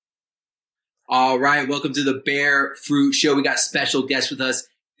All right, welcome to the Bear Fruit Show. We got special guest with us,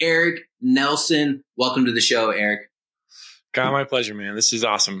 Eric Nelson. Welcome to the show, Eric. Kyle, my pleasure, man. This is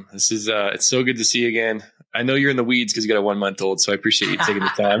awesome. This is it's so good to see you again. I know you're in the weeds because you got a 1-month-old, so I appreciate you taking the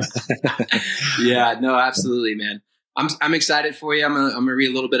time. Yeah, no, absolutely, man. I'm excited for you. I'm gonna read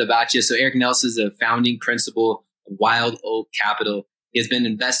a little bit about you. So Eric Nelson is a founding principal of Wild Oak Capital. He has been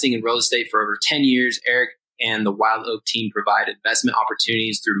investing in real estate for over 10 years. Eric and the Wild Oak team provide investment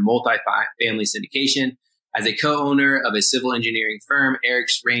opportunities through multifamily syndication. As a co-owner of a civil engineering firm,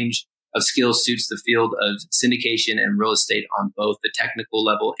 Eric's range of skills suits the field of syndication and real estate on both the technical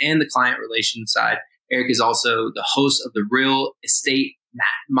level and the client relations side. Eric is also the host of the Real Estate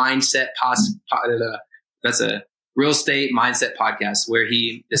Mindset That's a Real Estate Mindset podcast, where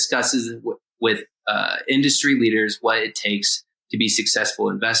he discusses with industry leaders what it takes to be a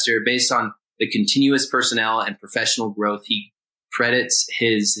successful investor. Based on the continuous personnel and professional growth, he credits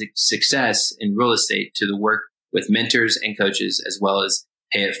his success in real estate to the work with mentors and coaches, as well as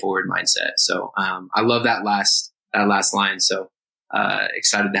pay it forward mindset. So I love that last line. So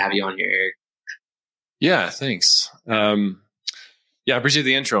excited to have you on here, Eric. Yeah, thanks. Yeah, I appreciate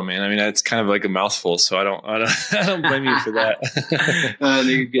the intro, man. I mean, it's kind of like a mouthful, so I don't blame you for that.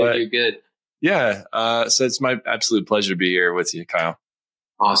 You're good. You're good. Yeah. So it's my absolute pleasure to be here with you, Kyle.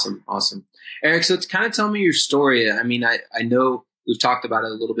 Awesome. Eric, so kind of tell me your story. I mean, I know we've talked about it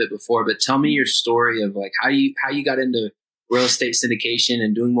a little bit before, but tell me your story of like how you got into real estate syndication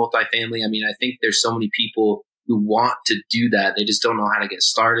and doing multifamily. I mean, I think there's so many people who want to do that. They just don't know how to get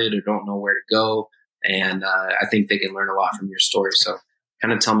started or don't know where to go. And I think they can learn a lot from your story. So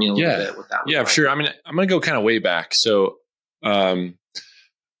kind of tell me a little bit what that was. Yeah, like. Sure. I mean, I'm going to go kind of way back. So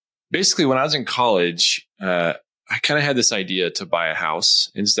basically when I was in college, I kind of had this idea to buy a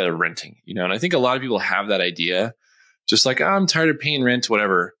house instead of renting, and I think a lot of people have that idea, just like, I'm tired of paying rent,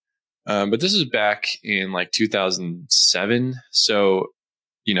 whatever. But this is back in like 2007. So,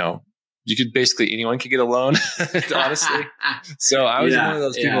 you could anyone could get a loan, honestly. So I was one of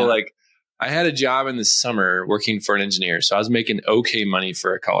those people, like, I had a job in the summer working for an engineer. So I was making okay money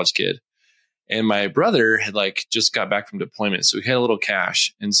for a college kid. And my brother had just got back from deployment. So we had a little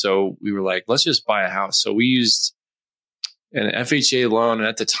cash. And so we were like, let's just buy a house. So we used an FHA loan. And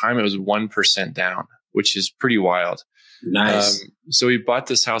at the time it was 1% down, which is pretty wild. Nice. So we bought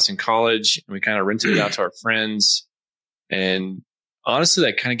this house in college and we kind of rented it out to our friends. And honestly,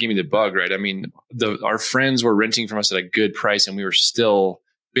 that kind of gave me the bug, right? I mean, our friends were renting from us at a good price and we were still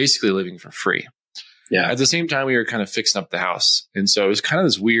basically living for free. Yeah. At the same time, we were kind of fixing up the house. And so it was kind of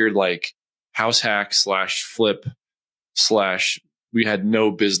this weird, house hack / flip / we had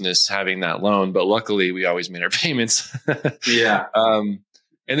no business having that loan, but luckily we always made our payments. Yeah. And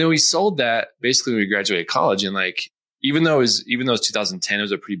then we sold that basically when we graduated college. And even though it was 2010, it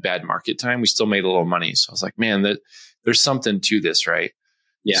was a pretty bad market time, we still made a little money. So I was like, man, there's something to this, right?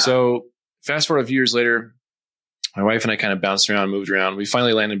 Yeah. So fast forward a few years later, my wife and I kind of bounced around, moved around. We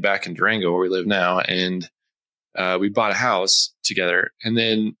finally landed back in Durango where we live now. And we bought a house together. And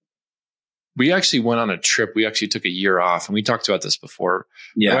then we actually went on a trip. We actually took a year off, and we talked about this before.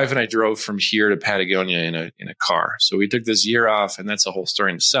 Yeah. My wife and I drove from here to Patagonia in a car. So we took this year off, and that's a whole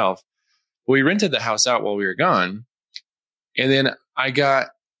story in itself. But we rented the house out while we were gone. And then I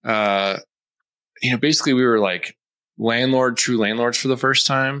got, basically we were like true landlords for the first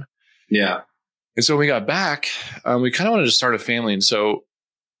time. Yeah. And so when we got back, we kind of wanted to start a family. And so,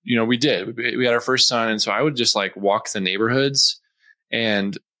 we did. We had our first son. And so I would just walk the neighborhoods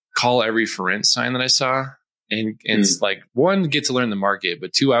and call every for rent sign that I saw. And it's one, get to learn the market.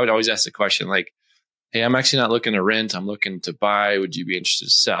 But two, I would always ask the question hey, I'm actually not looking to rent. I'm looking to buy. Would you be interested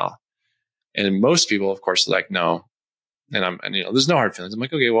to sell? And most people, of course, are like, no. And there's no hard feelings. I'm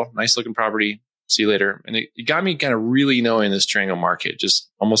like, okay, well, nice looking property. See you later. And it got me kind of really knowing this Durango market,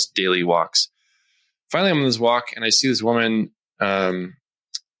 just almost daily walks. Finally, I'm on this walk and I see this woman. I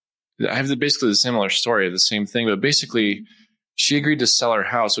have basically the similar story of the same thing, but basically she agreed to sell her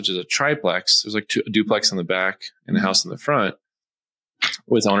house, which is a triplex. There's a duplex in the back and a house in the front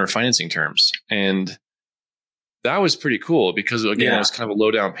with owner financing terms. And that was pretty cool because again, it was kind of a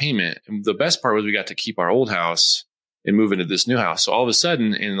low down payment. And the best part was we got to keep our old house and move into this new house. So all of a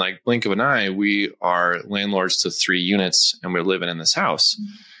sudden, in blink of an eye, we are landlords to 3 units and we're living in this house.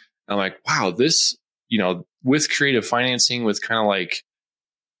 Mm-hmm. I'm like, wow, this, with creative financing, with kind of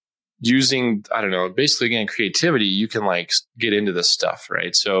using, I don't know, basically again, creativity, you can get into this stuff,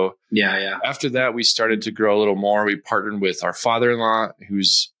 right? So yeah. After that, we started to grow a little more. We partnered with our father-in-law,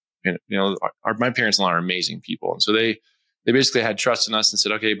 who's, my parents-in-law are amazing people. And so they basically had trust in us and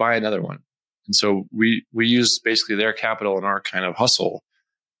said, okay, buy another one. And so we used basically their capital and our kind of hustle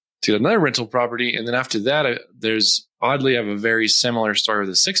to get another rental property. And then after that, I have a very similar story with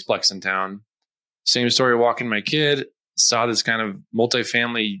a sixplex in town. Same story, walking my kid, saw this kind of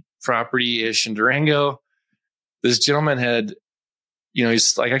multifamily property-ish in Durango. This gentleman had,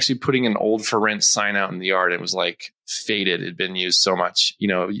 he's like actually putting an old for rent sign out in the yard. It was like faded. It had been used so much,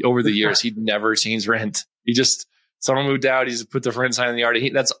 over the years. He'd never changed rent. Someone moved out. He just put the for rent sign in the yard.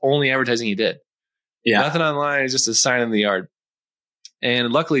 That's only advertising he did. Yeah. Nothing online. It's just a sign in the yard.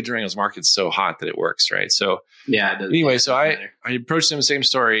 And luckily Durango's market's so hot that it works. Right. So anyway, so I approached him the same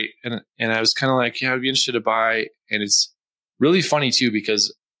story and I was kind of like, yeah, I'd be interested to buy. And it's really funny too,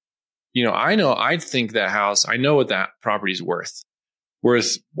 because, I think that house, I know what that property is worth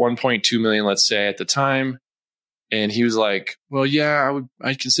 1.2 million, let's say at the time. And he was like, well, yeah,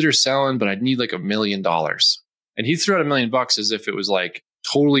 I'd consider selling, but I'd need like $1 million. And he threw out $1 million as if it was like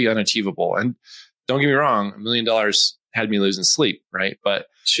totally unachievable. And don't get me wrong, $1 million had me losing sleep, right? But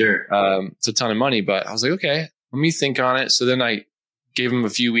sure, it's a ton of money. But I was like, okay, let me think on it. So then I gave him a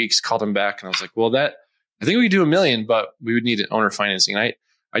few weeks, called him back, and I was like, well, I think we could do $1 million, but we would need an owner financing. And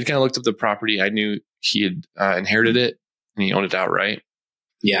I kind of looked up the property. I knew he had inherited it and he owned it outright.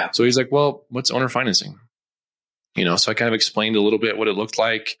 Yeah. So he's like, well, what's owner financing? So I kind of explained a little bit what it looked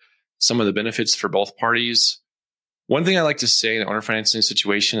like, some of the benefits for both parties. One thing I like to say in an owner financing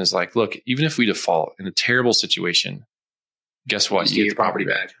situation is like, look, even if we default in a terrible situation, guess what? You get your property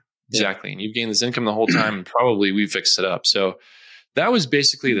back. Exactly. Yeah. And you've gained this income the whole time and probably we fixed it up. So that was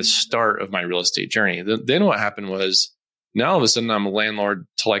basically the start of my real estate journey. Then what happened was now all of a sudden I'm a landlord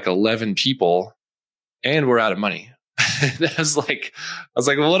to like 11 people and we're out of money. I was like,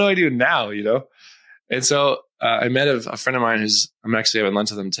 well, what do I do now? And so I met a friend of mine I'm actually having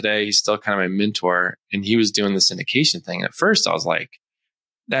lunch with him today. He's still kind of my mentor and he was doing the syndication thing. At first I was like,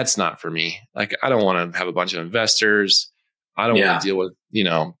 that's not for me. Like, I don't want to have a bunch of investors. I don't want to deal with,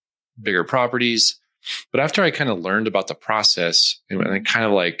 bigger properties. But after I kind of learned about the process and I kind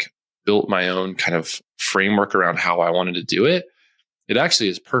of like built my own kind of framework around how I wanted to do it, it actually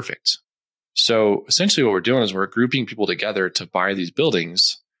is perfect. So essentially what we're doing is we're grouping people together to buy these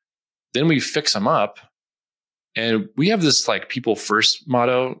buildings. Then we fix them up and we have this like people first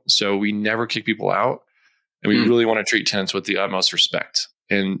motto. So we never kick people out and we really want to treat tenants with the utmost respect.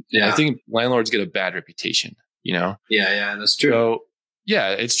 And I think landlords get a bad reputation, Yeah, that's true. So yeah,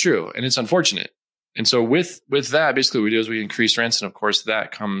 it's true. And it's unfortunate. And so with that, basically what we do is we increase rents. And of course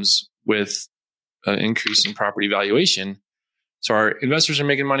that comes with an increase in property valuation. So our investors are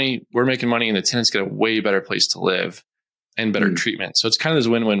making money, we're making money, and the tenants get a way better place to live and better treatment. So it's kind of this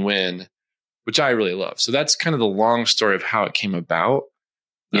win-win-win, which I really love. So that's kind of the long story of how it came about.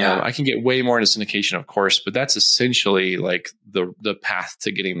 Yeah. I can get way more into syndication, of course, but that's essentially like the path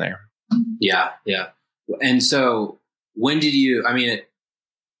to getting there. Yeah. Yeah. And so when did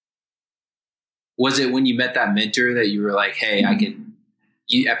was it when you met that mentor that you were like, hey,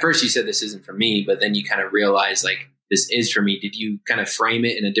 at first you said this isn't for me, but then you kind of realized like, this is for me. Did you kind of frame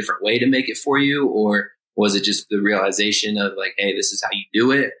it in a different way to make it for you? Or was it just the realization of like, hey, this is how you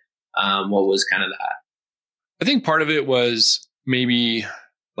do it? What was kind of that? I think part of it was maybe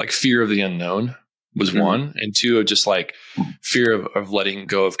like fear of the unknown was one, and two, of just like fear of letting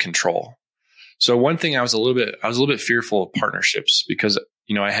go of control. So one thing I was a little bit fearful of partnerships because,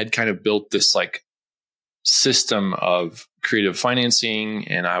 I had kind of built this like system of creative financing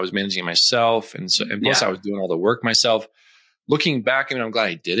and I was managing it myself. And plus I was doing all the work myself. Looking back, I'm glad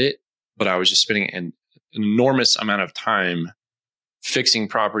I did it, but I was just spending an enormous amount of time fixing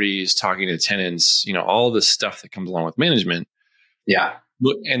properties, talking to tenants, all the stuff that comes along with management. Yeah.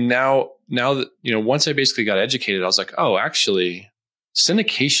 And now that, once I basically got educated, I was like, oh, actually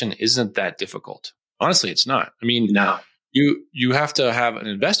syndication isn't that difficult. Honestly, it's not. No. You have to have an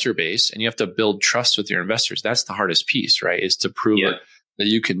investor base and you have to build trust with your investors. That's the hardest piece, right? Is to prove that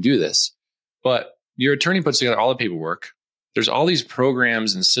you can do this. But your attorney puts together all the paperwork. There's all these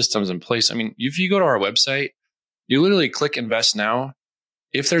programs and systems in place. If you go to our website, you literally click invest now.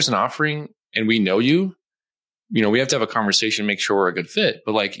 If there's an offering and we know you, we have to have a conversation, make sure we're a good fit.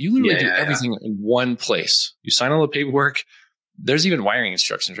 But like you literally do everything in one place. You sign all the paperwork. There's even wiring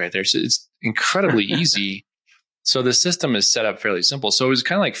instructions right there. So it's incredibly easy. So the system is set up fairly simple. So it was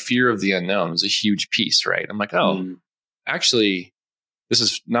kind of like fear of the unknown. It was a huge piece, right? I'm like, actually,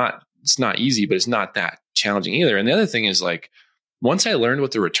 it's not easy, but it's not that challenging either. And the other thing is like, once I learned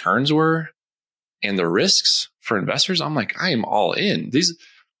what the returns were and the risks for investors, I'm like, I am all in. These,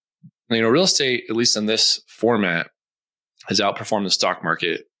 real estate, at least in this format, has outperformed the stock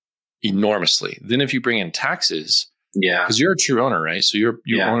market enormously. Then if you bring in taxes, because you're a true owner, right? So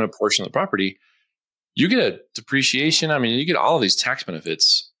you own a portion of the property. You get a depreciation. You get all of these tax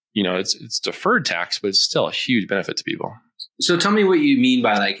benefits it's deferred tax, but it's still a huge benefit to people. So tell me what you mean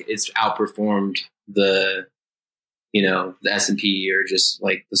by like it's outperformed the S&P or just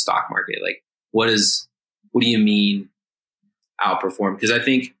like the stock market. Like what do you mean outperformed? Because I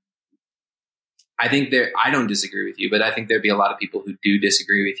think I don't disagree with you, but I think there'd be a lot of people who do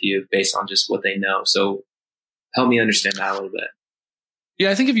disagree with you based on just what they know. So help me understand that a little bit.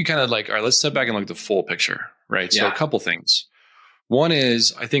 Yeah, I think if you kind of like, all right, let's step back and look at the full picture, right? So a couple things. One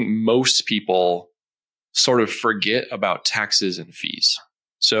is I think most people sort of forget about taxes and fees.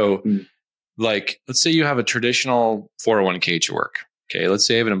 So like, let's say you have a traditional 401k at your work. Okay. Let's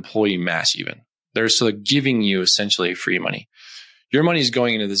say you have an employee match even. They're sort of giving you essentially free money. Your money is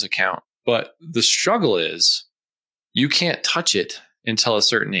going into this account, but the struggle is you can't touch it until a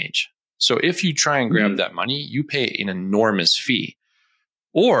certain age. So if you try and grab that money, you pay an enormous fee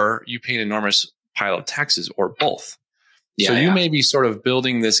or you pay an enormous pile of taxes or both. So you may be sort of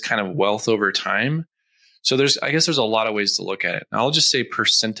building this kind of wealth over time. So I guess there's a lot of ways to look at it. Now, I'll just say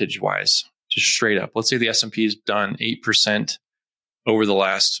percentage wise, just straight up. Let's say the S&P has done 8% over the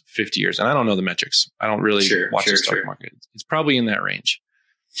last 50 years. And I don't know the metrics. I don't really watch the stock market. It's probably in that range.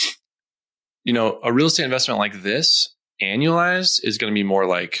 A real estate investment like this annualized is going to be more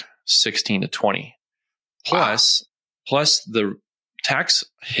like 16 to 20. Plus the tax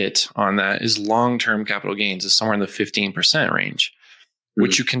hit on that is long-term capital gains is somewhere in the 15% range,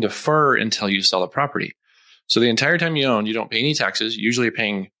 which you can defer until you sell the property. So the entire time you own, you don't pay any taxes. Usually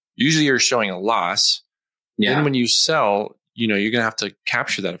you're showing a loss. Yeah. Then when you sell, you're going to have to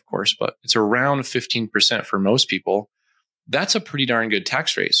capture that, of course, but it's around 15% for most people. That's a pretty darn good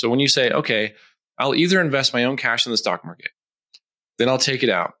tax rate. So when you say, okay, I'll either invest my own cash in the stock market, then I'll take it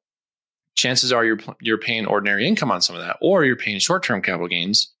out. Chances are you're paying ordinary income on some of that, or you're paying short-term capital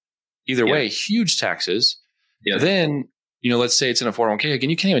gains. Either way, huge taxes. Yeah. Then, let's say it's in a 401k. Again,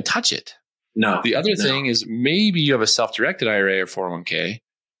 you can't even touch it. No. The other thing is maybe you have a self-directed IRA or 401k.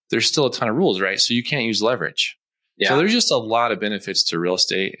 There's still a ton of rules, right? So you can't use leverage. Yeah. So there's just a lot of benefits to real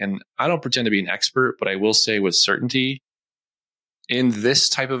estate. And I don't pretend to be an expert, but I will say with certainty, in this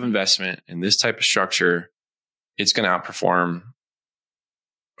type of investment, in this type of structure, it's going to outperform.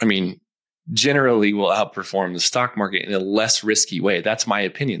 Generally will outperform the stock market in a less risky way. That's my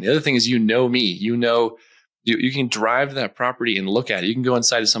opinion. The other thing is, me, you can drive to that property and look at it. You can go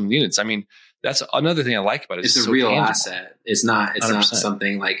inside of some of the units. That's another thing I like about it. It's a so real tangible. Asset. It's not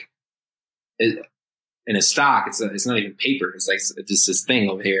something like in a stock. It's not even paper. It's like just this thing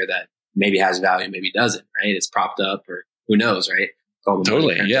over here that maybe has value, maybe doesn't, right? It's propped up or who knows, right? It's all the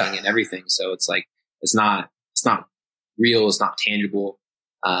totally, money printing and everything. So it's like, it's not real. It's not tangible.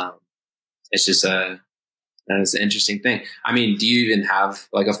 It's just it's an interesting thing. Do you even have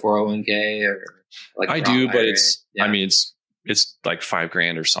like a 401k or like I do, but it's like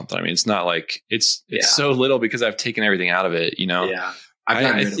 $5,000 or something. It's not like it's so little because I've taken everything out of it, Yeah.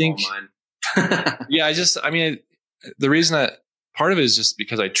 I think mine. The reason that part of it is just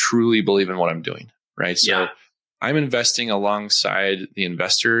because I truly believe in what I'm doing. Right. So I'm investing alongside the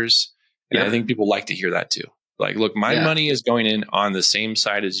investors. And I think people like to hear that too. Like, look, my money is going in on the same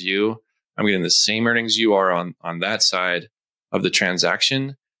side as you. I'm getting the same earnings you are on that side of the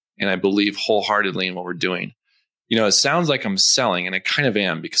transaction. And I believe wholeheartedly in what we're doing. It sounds like I'm selling, and I kind of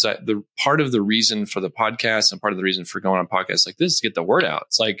am, because the part of the reason for the podcast and part of the reason for going on podcasts like this is to get the word out.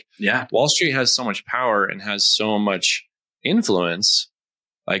 It's like Wall Street has so much power and has so much influence.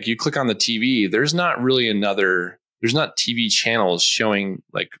 Like you click on the TV, there's not TV channels showing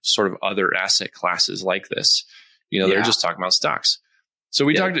like sort of other asset classes like this. They're just talking about stocks. So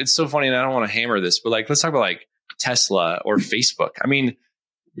we talked, it's so funny, and I don't want to hammer this, but like, let's talk about like Tesla or Facebook.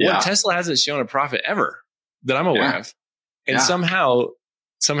 Tesla hasn't shown a profit ever that I'm aware of. And somehow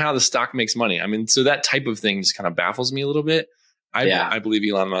the stock makes money. So that type of thing just kind of baffles me a little bit. I believe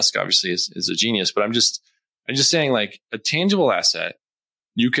Elon Musk obviously is a genius, but I'm just saying, like, a tangible asset,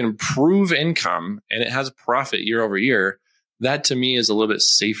 you can prove income and it has a profit year over year. That to me is a little bit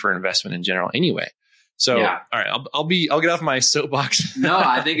safer investment in general anyway. So, all right, I'll get off my soapbox. No,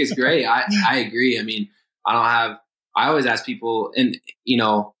 I think it's great. I agree. I always ask people, and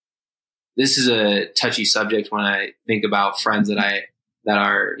this is a touchy subject when I think about friends that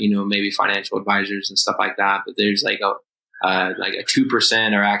are, maybe financial advisors and stuff like that. But there's like a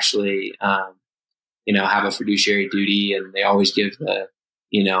 2% are actually, have a fiduciary duty, and they always give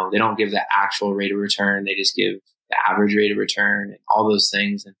they don't give the actual rate of return. They just give the average rate of return and all those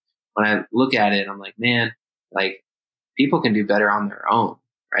things. And when I look at it, I'm like, man, like people can do better on their own,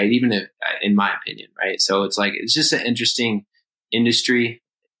 right? Even if, in my opinion, right? So it's like, it's just an interesting industry,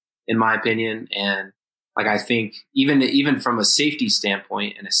 in my opinion. And Like, I think even from a safety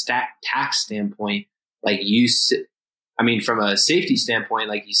standpoint and a tax standpoint, like from a safety standpoint,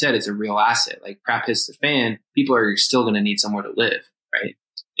 like you said, it's a real asset. Like, crap hits the fan, people are still going to need somewhere to live, right?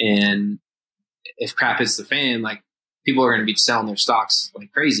 And if crap hits the fan, like, people are going to be selling their stocks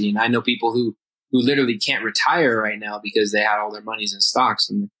like crazy. And I know people who literally can't retire right now because they had all their monies in stocks,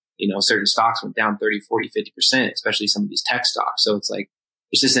 and certain stocks went down 30, 40, 50%, especially some of these tech stocks. So it's like,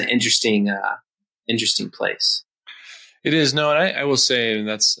 it's just an interesting place. It is. No, and I will say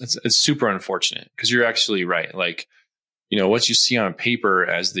it's super unfortunate, because you're actually right. Like, what you see on paper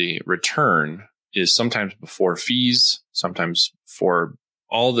as the return is sometimes before fees, sometimes for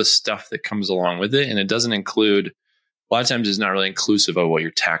all the stuff that comes along with it. And it doesn't include, a lot of times it's not really inclusive of what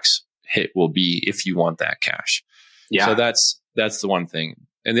your tax hit will be if you want that cash. Yeah. So that's the one thing.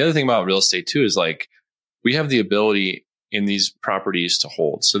 And the other thing about real estate too is, like, we have the ability in these properties to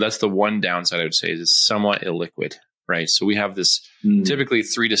hold. So that's the one downside I would say, is it's somewhat illiquid, right? So we have this typically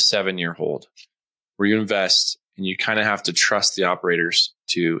 3 to 7 year hold where you invest, and you kind of have to trust the operators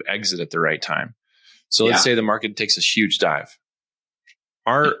to exit at the right time. So let's say the market takes a huge dive.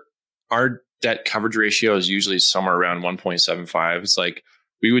 Our debt coverage ratio is usually somewhere around 1.75. It's like,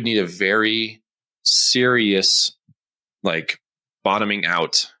 we would need a very serious, like, bottoming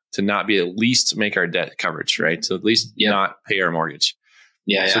out to not be at least make our debt coverage, right? To at least not pay our mortgage.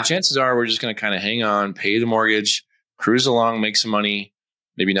 So chances are we're just going to kind of hang on, pay the mortgage, cruise along, make some money,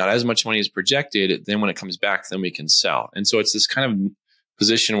 maybe not as much money as projected. Then when it comes back, then we can sell. And so it's this kind of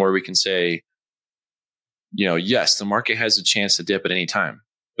position where we can say, yes, the market has a chance to dip at any time,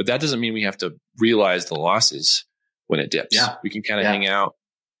 but that doesn't mean we have to realize the losses when it dips. We can kind of hang out,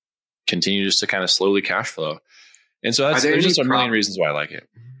 continue just to kind of slowly cash flow. And so there's just a million reasons why I like it.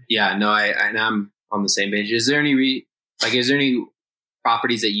 Yeah, no, I'm on the same page. Is there any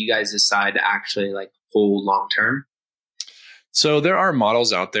properties that you guys decide to actually like hold long term? So there are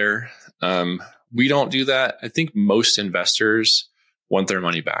models out there. We don't do that. I think most investors want their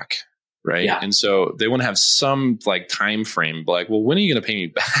money back, right? Yeah. And so they want to have some like time frame, like, well, when are you going to pay me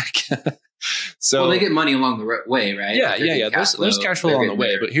back? So they get money along the way, right? Yeah. There's cash flow along the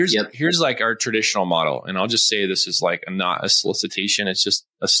way, but here's like our traditional model. And I'll just say this is like not a solicitation. It's just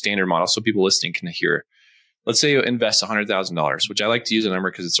a standard model, so people listening can hear. Let's say you invest $100,000, which I like to use a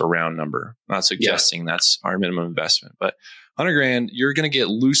number because it's a round number. I'm not suggesting that's our minimum investment, but $100,000, you're going to get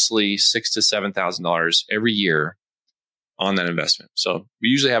loosely $6,000 to $7,000 every year on that investment. So we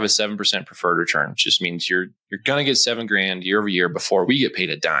usually have a 7% preferred return, which just means you're going to get $7,000 year over year before we get paid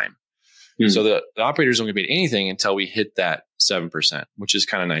a dime. So the operators don't get paid anything until we hit that 7%, which is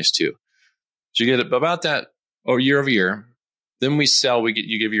kind of nice too. So you get about that year over year. Then we sell,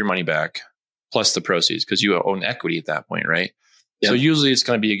 you give your money back plus the proceeds, because you own equity at that point, right? Yep. So usually it's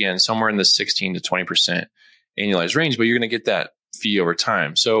going to be, again, somewhere in the 16 to 20% annualized range, but you're going to get that fee over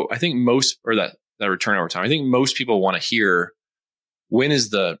time. So I think that return over time, I think most people want to hear,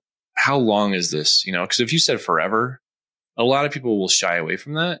 how long is this? Because if you said forever, a lot of people will shy away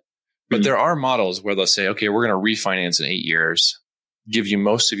from that. But there are models where they'll say, okay, we're going to refinance in 8 years, give you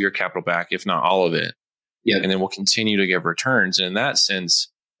most of your capital back, if not all of it. And then we'll continue to give returns. And in that sense,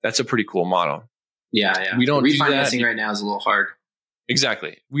 that's a pretty cool model. Yeah. We don't refinancing do that. Right now is a little hard.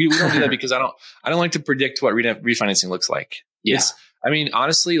 Exactly. We don't do that because I don't like to predict what refinancing looks like. Yeah.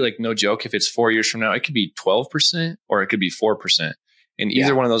 Honestly, like, no joke, if it's 4 years from now, it could be 12% or it could be 4%. And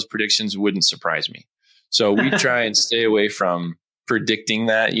either one of those predictions wouldn't surprise me. So we try and stay away from predicting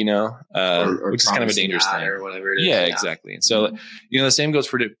that, or which is kind of a dangerous thing or whatever it is. Yeah, exactly. And so, the same goes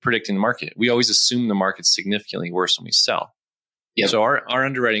for predicting the market. We always assume the market's significantly worse when we sell. So our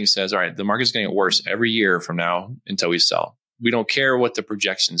underwriting says, all right, the market's going to get worse every year from now until we sell. We don't care what the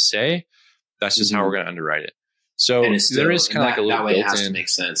projections say. That's just how we're going to underwrite it. So there is kind of like a little built-in. It has to make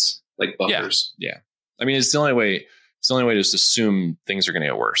sense, like buffers. Yeah. I mean, it's the only way to just assume things are going to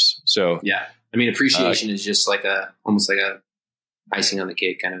get worse. So appreciation is just like almost like a icing on the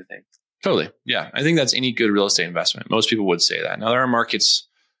cake kind of thing. Totally. Yeah. I think that's any good real estate investment. Most people would say that. Now, there are markets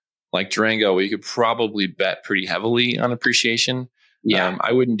like Durango where you could probably bet pretty heavily on appreciation.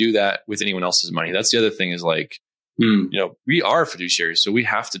 I wouldn't do that with anyone else's money. That's the other thing is like, we are fiduciaries, so we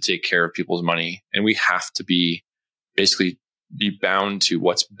have to take care of people's money, and we have to be bound to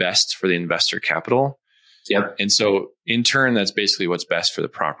what's best for the investor capital. Yep. And so in turn, that's basically what's best for the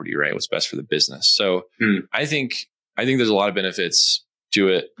property, right? What's best for the business. So I think there's a lot of benefits to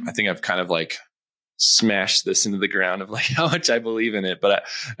it. I think I've kind of like smashed this into the ground of like how much I believe in it, but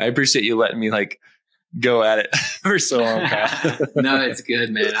I appreciate you letting me like go at it for so long. No, it's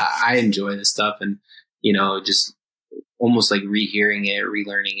good, man. I enjoy this stuff, and just almost like rehearing it,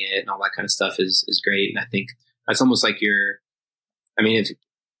 relearning it, and all that kind of stuff is great. And I think that's almost like if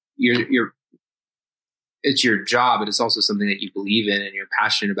it's your job, but it's also something that you believe in and you're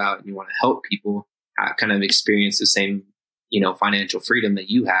passionate about, and you want to help people kind of experience the same, financial freedom that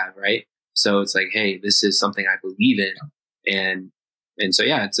you have, right? So it's like, hey, this is something I believe in, and so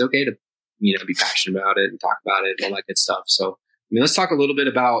yeah, it's okay to be passionate about it and talk about it and all that good stuff. So let's talk a little bit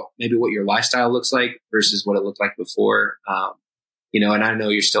about maybe what your lifestyle looks like versus what it looked like before. And I know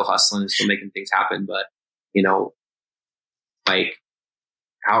you're still hustling and still making things happen, but like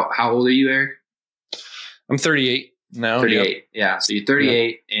how old are you, Eric? I'm 38 now. 38. Yep. Yeah. So you're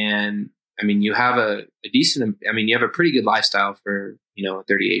 38 and you have a decent, you have a pretty good lifestyle for, a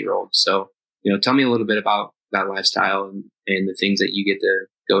 38-year-old. So, tell me a little bit about that lifestyle and the things that you get to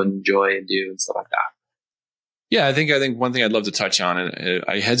go and enjoy and do and stuff like that. Yeah, I think one thing I'd love to touch on, and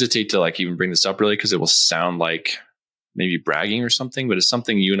I hesitate to like even bring this up really because it will sound like maybe bragging or something, but it's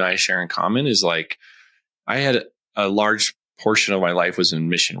something you and I share in common is like I had a large portion of my life was in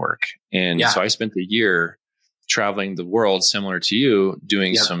mission work. And so I spent a year traveling the world similar to you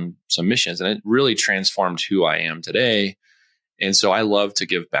doing some missions, and it really transformed who I am today. And so I love to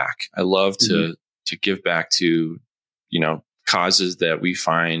give back. I love to give back to, causes that we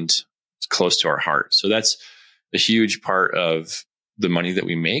find close to our heart. So that's a huge part of the money that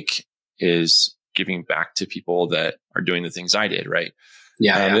we make is giving back to people that are doing the things I did. Right.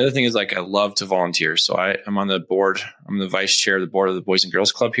 Yeah. The other thing is like, I love to volunteer. So I'm on the board. I'm the vice chair of the board of the Boys and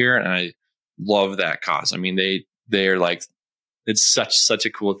Girls Club here. And I love that cause. I mean, they're like, it's such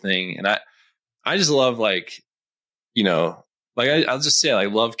a cool thing. And I just love like, I'll just say I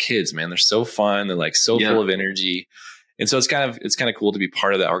love kids, man. They're so fun. They're like so full of energy. And so it's kind of cool to be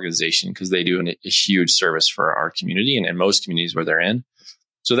part of that organization because they do a huge service for our community and most communities where they're in.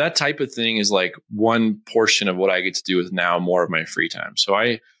 So that type of thing is like one portion of what I get to do with now more of my free time. So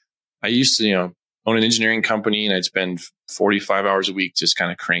I used to, own an engineering company and I'd spend 45 hours a week just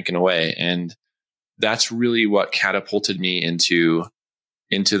kind of cranking away. And that's really what catapulted me into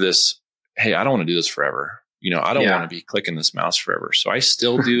this. Hey, I don't want to do this forever. I don't want to be clicking this mouse forever. So I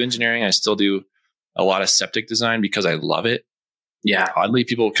still do engineering. I still do a lot of septic design because I love it. Yeah. Oddly,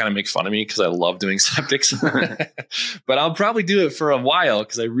 people kind of make fun of me because I love doing septics, but I'll probably do it for a while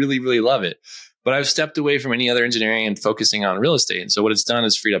because I really, really love it. But I've stepped away from any other engineering and focusing on real estate. And so what it's done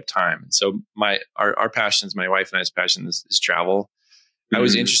is freed up time. And so our passions, my wife and I's passion is travel. I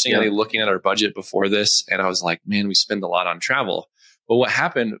was interestingly looking at our budget before this and I was like, man, we spend a lot on travel. But what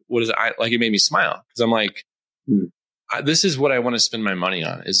happened was it made me smile because I'm like, this is what I want to spend my money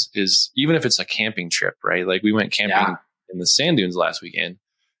on is even if it's a camping trip, right? Like we went camping in the sand dunes last weekend.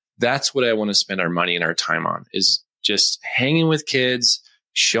 That's what I want to spend our money and our time on is just hanging with kids,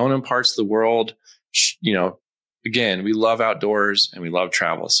 showing them parts of the world. Again, we love outdoors and we love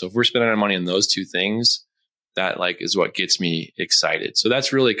travel. So if we're spending our money on those two things, that like is what gets me excited. So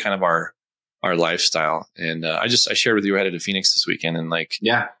that's really kind of our lifestyle. And I shared with you, we're headed to Phoenix this weekend and like,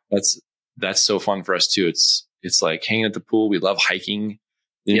 that's so fun for us too. It's like hanging at the pool. We love hiking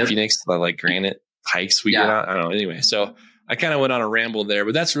in Phoenix, like granite hikes we get out. I don't know. Anyway, so I kind of went on a ramble there,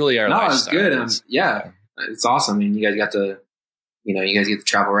 but that's really our lifestyle. It's good. It's awesome. I mean, you guys get to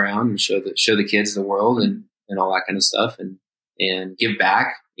travel around and show the kids the world and all that kind of stuff and give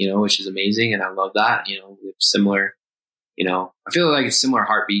back, which is amazing. And I love that, we have similar, I feel like it's similar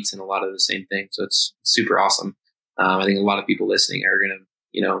heartbeats and a lot of the same things. So it's super awesome. I think a lot of people listening are going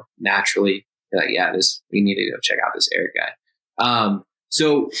to, naturally be like, we need to go check out this Eric guy.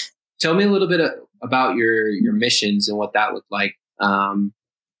 So tell me a little bit about your missions and what that looked like.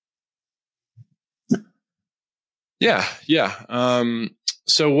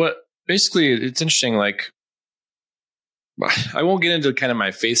 So what basically it's interesting, like I won't get into kind of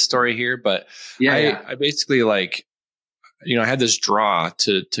my faith story here, but I basically like, I had this draw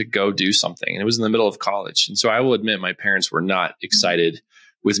to go do something and it was in the middle of college. And so I will admit my parents were not excited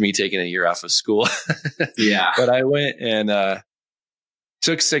with me taking a year off of school. But I went and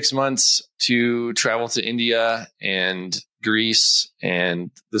took 6 months to travel to India and Greece,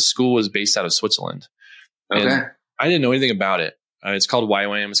 and the school was based out of Switzerland. Okay. And I didn't know anything about it. It's called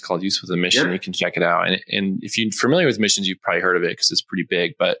YWAM. It's called Youth with a Mission. Yep. You can check it out. And if you're familiar with missions, you've probably heard of it because it's pretty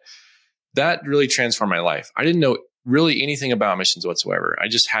big. But that really transformed my life. I didn't know really anything about missions whatsoever. I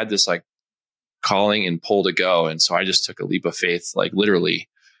just had this like calling and pull to go. And so I just took a leap of faith, like literally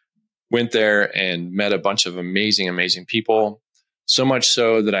went there and met a bunch of amazing, amazing people. So much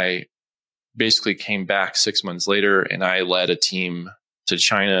so that I basically came back 6 months later and I led a team to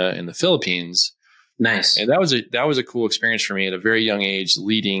China and the Philippines. Nice. And that was a cool experience for me at a very young age,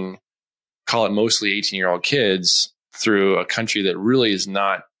 leading, call it mostly 18-year-old kids through a country that really is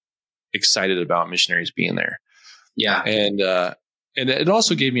not excited about missionaries being there. Yeah. And it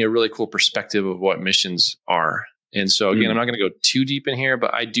also gave me a really cool perspective of what missions are. And so again, I'm not going to go too deep in here,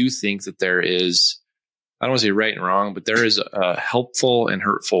 but I do think that there is, I don't want to say right and wrong, but there is a helpful and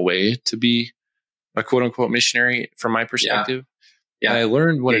hurtful way to be a quote unquote missionary from my perspective. Yeah. And I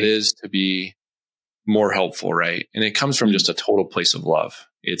learned what it is to be more helpful, right? And it comes from just a total place of love.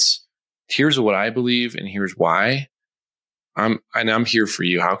 It's, here's what I believe and here's why. I'm here for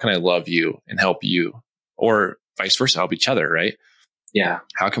you. How can I love you and help you? Or vice versa, help each other, right? Yeah.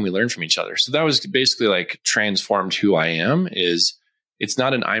 How can we learn from each other? So that was basically like transformed who I am. Is it's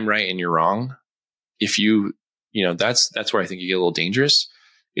not an I'm right and you're wrong. If you know, that's where I think you get a little dangerous.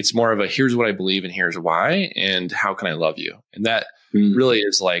 It's more of a here's what I believe and here's why and how can I love you? And that really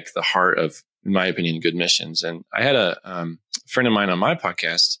is like the heart of, in my opinion, good missions. And I had a friend of mine on my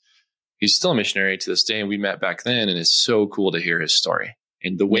podcast. He's still a missionary to this day, and we met back then, and it's so cool to hear his story.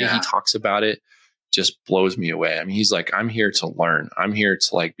 And the way he talks about it just blows me away. I mean, he's like, I'm here to learn. I'm here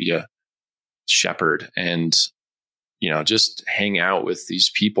to like be a shepherd and, you know, just hang out with these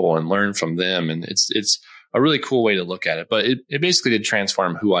people and learn from them. And it's a really cool way to look at it. But it basically did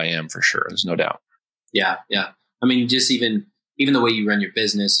transform who I am for sure. There's no doubt. Yeah. Yeah. I mean, just even the way you run your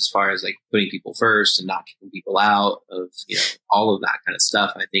business as far as like putting people first and not kicking people out of, you know, all of that kind of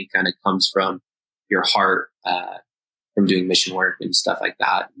stuff, I think kind of comes from your heart, from doing mission work and stuff like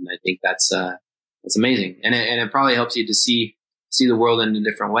that. And I think that's amazing. And it probably helps you to see the world in a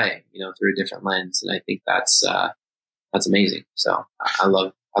different way, you know, through a different lens. And I think that's amazing. So I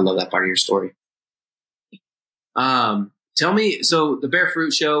love that part of your story. Tell me, so the Bear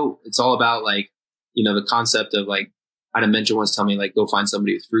Fruit Show, it's all about like, you know, the concept of like, I had a mentor once tell me like, go find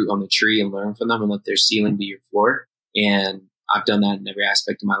somebody with fruit on the tree and learn from them and let their ceiling be your floor. And I've done that in every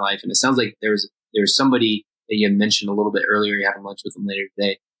aspect of my life. And it sounds like there was somebody that you had mentioned a little bit earlier. You're having lunch with them later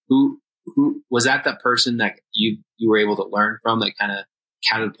today. Who was that person that you were able to learn from that kind of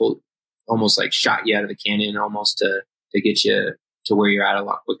catapult, almost like shot you out of the cannon almost to get you to where you're at a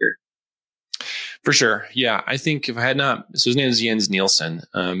lot quicker? For sure. Yeah. I think if I had not, so his name is Jens Nielsen.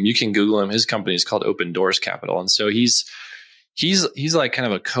 You can Google him. His company is called Open Doors Capital. And so he's like kind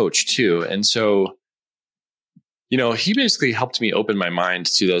of a coach too. And so, you know, he basically helped me open my mind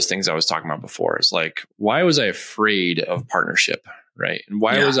to those things I was talking about before. It's like, why was I afraid of partnership? Right. And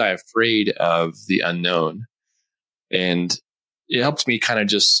why was I afraid of the unknown? And it helped me kind of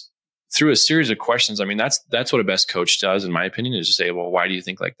just through a series of questions. I mean, that's what a best coach does, in my opinion, is just say, well, why do you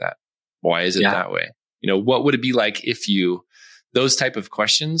think like that? Why is it that way? You know, what would it be like if those type of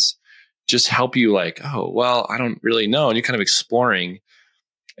questions just help you like, oh, well, I don't really know. And you're kind of exploring.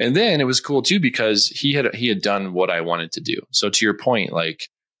 And then it was cool too, because he had done what I wanted to do. So to your point, like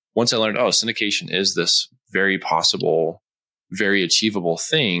once I learned, oh, syndication is this very possible, very achievable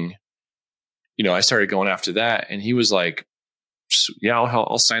thing, you know, I started going after that. And he was like, yeah,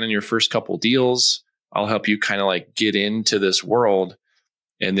 I'll sign on your first couple deals. I'll help you kind of like get into this world.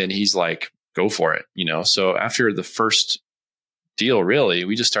 And then he's like, go for it, you know? So after the first deal, really,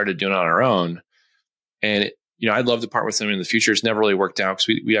 we just started doing it on our own. And, you know, I'd love to part with him in the future. It's never really worked out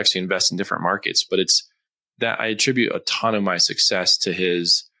because we actually invest in different markets, but it's that I attribute a ton of my success to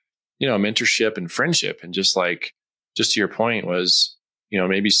his, you know, mentorship and friendship. And just to your point was, you know,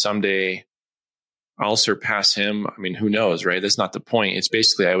 maybe someday I'll surpass him. I mean, who knows, right? That's not the point. It's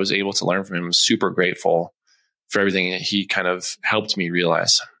basically, I was able to learn from him. I'm super grateful for everything that he kind of helped me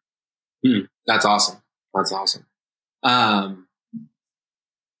realize. That's awesome. That's awesome.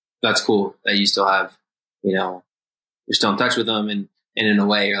 That's cool that you still have, you know, you're still in touch with them, and in a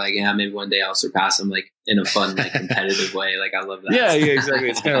way you're like, yeah, maybe one day I'll surpass them, like in a fun, like competitive way. Like I love that. Yeah, exactly.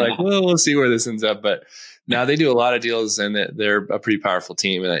 It's kind of like, well, we'll see where this ends up. But now they do a lot of deals, and they're a pretty powerful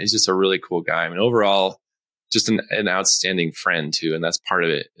team, and he's just a really cool guy. I mean, overall, just an outstanding friend too. And that's part of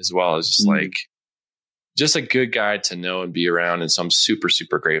it as well. Is just like, just a good guy to know and be around. And so I'm super,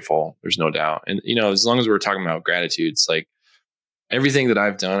 super grateful. There's no doubt. And, you know, as long as we're talking about gratitude, it's like everything that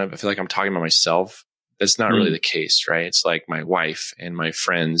I've done, I feel like I'm talking about myself. That's not really the case, right? It's like my wife and my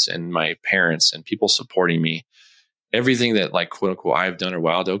friends and my parents and people supporting me. Everything that like quote unquote I've done or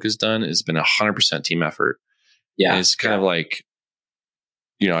Wild Oak has done has been 100% team effort. Yeah. And it's kind of like,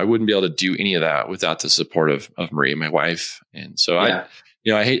 you know, I wouldn't be able to do any of that without the support of Marie, my wife. And so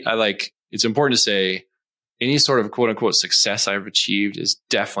it's important to say, any sort of quote unquote success I've achieved is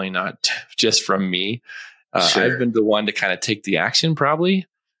definitely not just from me. I've been the one to kind of take the action probably,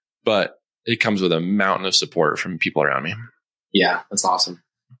 but it comes with a mountain of support from people around me. Yeah, that's awesome.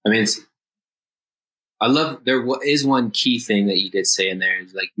 I mean, I love is one key thing that you did say in there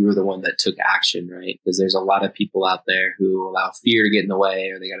is like you were the one that took action, right? Because there's a lot of people out there who allow fear to get in the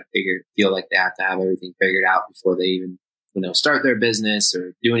way, or they got to feel like they have to have everything figured out before they even, start their business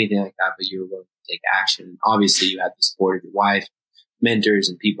or do anything like that. But you were willing to take action. And obviously you had the support of your wife, mentors,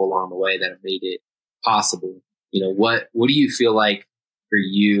 and people along the way that have made it possible. What do you feel like for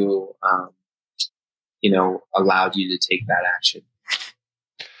you, allowed you to take that action?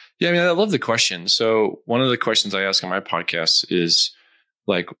 Yeah, I mean, I love the question. So one of the questions I ask on my podcast is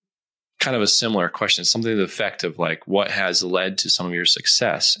like kind of a similar question, something to the effect of like, what has led to some of your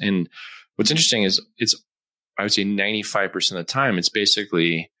success? And what's interesting is I would say 95% of the time, it's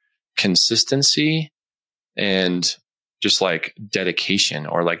basically consistency and just like dedication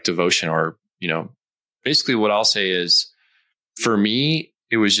or like devotion or, basically what I'll say is for me,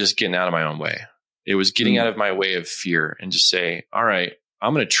 it was just getting out of my own way. It was getting out of my way of fear and just say, all right,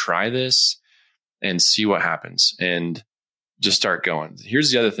 I'm going to try this and see what happens and just start going.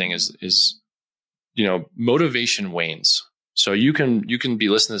 Here's the other thing is, motivation wanes. So you can be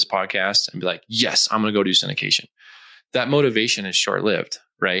listening to this podcast and be like, yes, I'm going to go do syndication. That motivation is short-lived,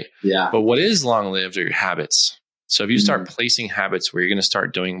 right? Yeah. But what is long-lived are your habits. So if you start placing habits where you're going to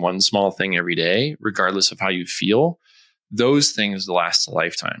start doing one small thing every day, regardless of how you feel, those things last a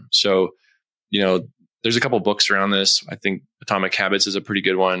lifetime. So, there's a couple of books around this. I think Atomic Habits is a pretty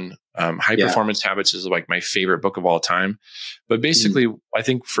good one. High Performance Habits is like my favorite book of all time. But basically, I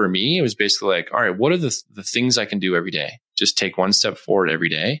think for me, it was basically like, all right, what are the things I can do every day? Just take one step forward every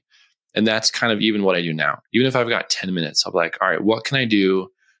day. And that's kind of even what I do now. Even if I've got 10 minutes, I'll be like, all right, what can I do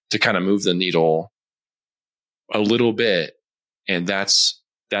to kind of move the needle a little bit? And that's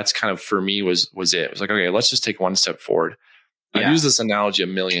kind of for me was it. It was like, okay, let's just take one step forward. I've used this analogy a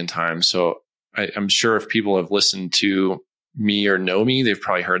million times. So I'm sure if people have listened to me or know me, they've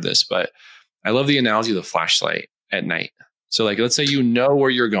probably heard this, but I love the analogy of the flashlight at night. So like, let's say you know where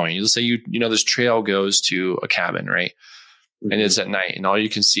you're going. Let's say this trail goes to a cabin, right? Mm-hmm. And it's at night and all you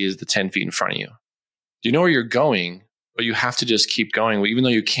can see is the 10 feet in front of you. You know where you're going, but you have to just keep going, even though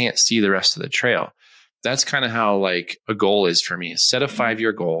you can't see the rest of the trail. That's kind of how like a goal is for me. Set a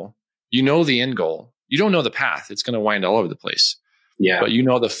 5-year goal. You know the end goal. You don't know the path. It's going to wind all over the place. Yeah. But you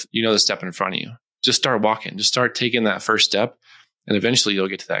know the step in front of you. Just start walking. Just start taking that first step, and eventually you'll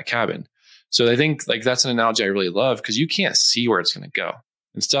get to that cabin. So I think like that's an analogy I really love because you can't see where it's going to go,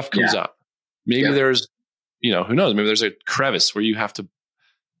 and stuff comes up. Maybe there's, who knows? Maybe there's a crevice where you have to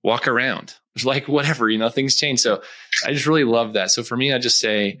walk around. Like whatever, things change. So I just really love that. So for me, I just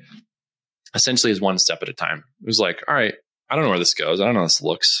say, essentially, is one step at a time. It was like, all right, I don't know where this goes. I don't know how this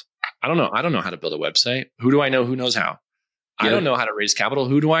looks. I don't know how to build a website. Who do I know? Who knows how? I don't know how to raise capital.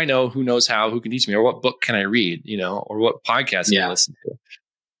 Who do I know? Who knows how? Who can teach me? Or what book can I read? Or what podcast can I listen to?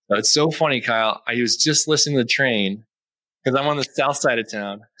 So it's so funny, Kyle. I was just listening to the train because I'm on the south side of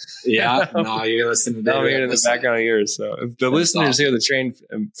town. Yeah. No, you're listening to in the background of yours. So if the listeners hear the train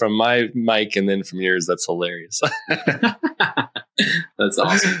from my mic and then from yours, that's hilarious. That's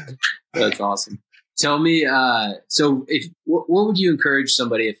awesome. That's awesome. Tell me, so what would you encourage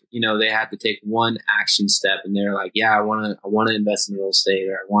somebody if, they had to take one action step and they're like, yeah, I want to invest in real estate,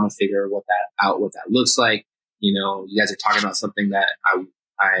 or I want to figure what that looks like. You guys are talking about something that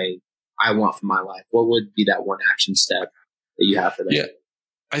I want for my life. What would be that one action step that you have for them? Yeah.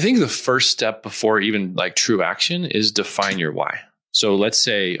 I think the first step before even like true action is define your why. So let's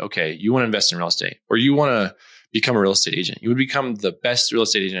say, okay, you want to invest in real estate, or you want to become a real estate agent. You would become the best real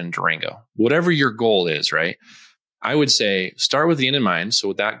estate agent in Durango. Whatever your goal is, right? I would say start with the end in mind. So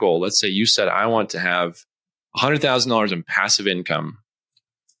with that goal, let's say you said, I want to have $100,000 in passive income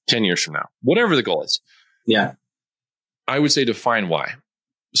 10 years from now, whatever the goal is. Yeah. I would say define why.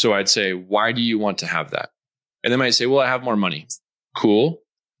 So I'd say, why do you want to have that? And they might say, well, I have more money. Cool.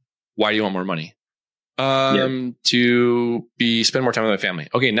 Why do you want more money? To spend more time with my family.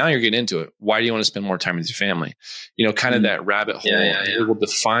 Okay, now you're getting into it. Why do you want to spend more time with your family? Kind of that rabbit hole. It will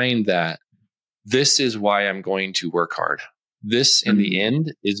define that this is why I'm going to work hard. This in the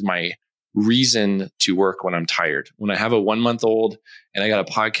end is my reason to work when I'm tired. When I have a 1-month-old and I got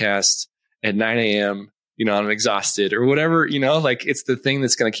a podcast at 9 a.m., I'm exhausted or whatever, like it's the thing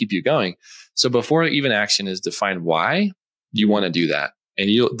that's going to keep you going. So before even action is define why you want to do that. And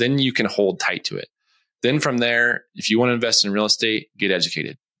then you can hold tight to it. Then from there, if you want to invest in real estate, get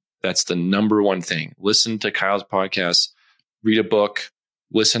educated. That's the number one thing. Listen to Kyle's podcast, read a book,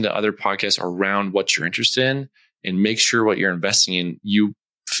 listen to other podcasts around what you're interested in, and make sure what you're investing in, you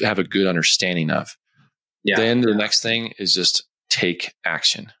have a good understanding of. Then the next thing is just take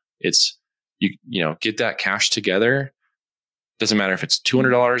action. It's, get that cash together. Doesn't matter if it's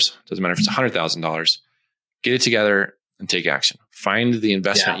 $200, doesn't matter if it's $100,000. get it together and take action. Find the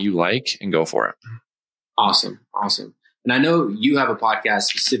investment you like and go for it. Awesome. And I know you have a podcast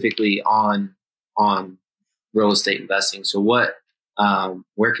specifically on real estate investing. So where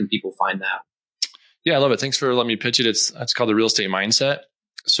can people find that? Yeah, I love it. Thanks for letting me pitch it. It's called The Real Estate Mindset.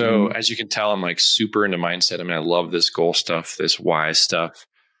 So as you can tell, I'm like super into mindset. I mean, I love this goal stuff, this why stuff.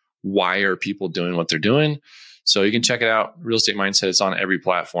 Why are people doing what they're doing? So you can check it out. Real Estate Mindset. It's on every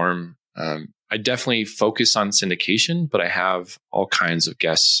platform. I definitely focus on syndication, but I have all kinds of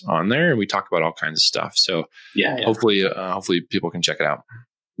guests on there and we talk about all kinds of stuff. So hopefully people can check it out.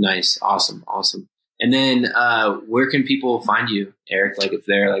 Nice. Awesome. And then, where can people find you, Eric? Like if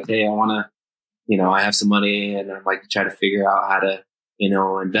they're like, hey, I want to, I have some money and I'd like to try to figure out how to,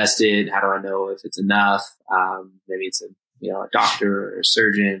 invest it. How do I know if it's enough? Maybe it's a doctor or a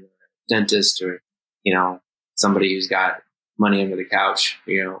surgeon, or a dentist, or, somebody who's got money under the couch,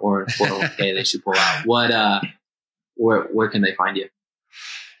 or 401k they should pull out. Where can they find you?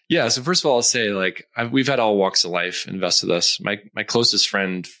 Yeah. So first of all, I'll say we've had all walks of life invest with us. My closest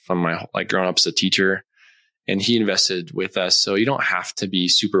friend from my growing up is a teacher and he invested with us. So you don't have to be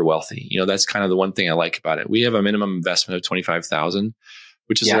super wealthy. That's kind of the one thing I like about it. We have a minimum investment of $25,000,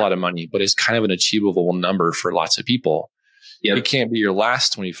 which is a lot of money, but it's kind of an achievable number for lots of people. Yep. It can't be your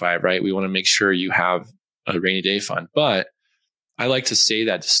last 25, right? We want to make sure you have a rainy day fund, but I like to say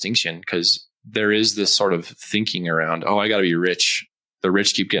that distinction because there is this sort of thinking around, I got to be rich. The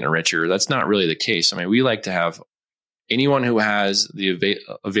rich keep getting richer. That's not really the case. I mean, we like to have anyone who has the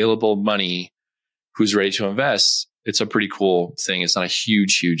available money who's ready to invest. It's a pretty cool thing. It's not a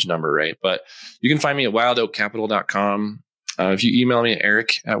huge number, right? But you can find me at wildoakcapital.com. If you email me at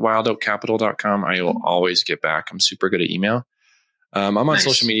eric@wildoakcapital.com, I will always get back. I'm super good at email. I'm on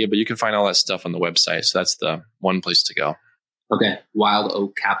social media, but you can find all that stuff on the website. So that's the one place to go. Okay.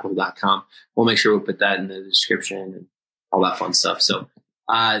 wildoakcapital.com. We'll make sure we'll put that in the description and all that fun stuff. So,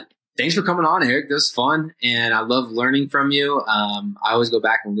 thanks for coming on, Eric. This was fun. And I love learning from you. I always go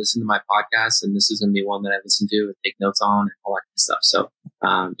back and listen to my podcast, and this is going to be one that I listen to and take notes on and all that kind of stuff. So,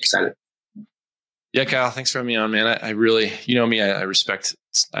 excited. Yeah, Kyle, thanks for having me on, man. I really, me, I respect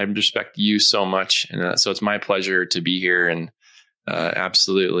you so much. And so it's my pleasure to be here and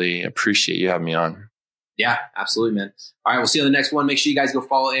absolutely appreciate you having me on. Yeah, absolutely, man. All right. We'll see you on the next one. Make sure you guys go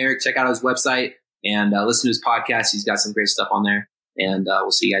follow Eric, check out his website and listen to his podcast. He's got some great stuff on there and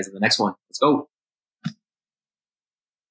we'll see you guys in the next one. Let's go.